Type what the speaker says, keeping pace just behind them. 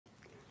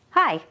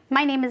Hi,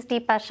 my name is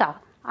Dipa Shah.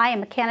 I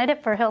am a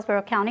candidate for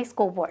Hillsborough County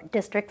School Board,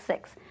 District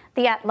 6,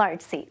 the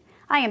at-large seat.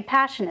 I am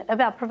passionate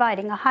about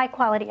providing a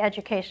high-quality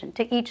education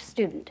to each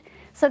student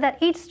so that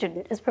each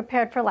student is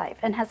prepared for life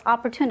and has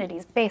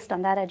opportunities based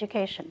on that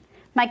education.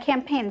 My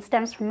campaign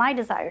stems from my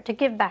desire to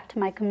give back to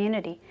my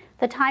community.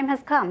 The time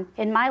has come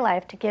in my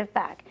life to give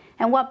back,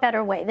 and what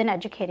better way than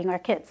educating our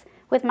kids?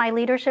 With my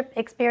leadership,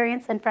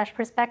 experience, and fresh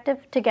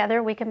perspective,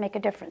 together we can make a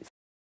difference.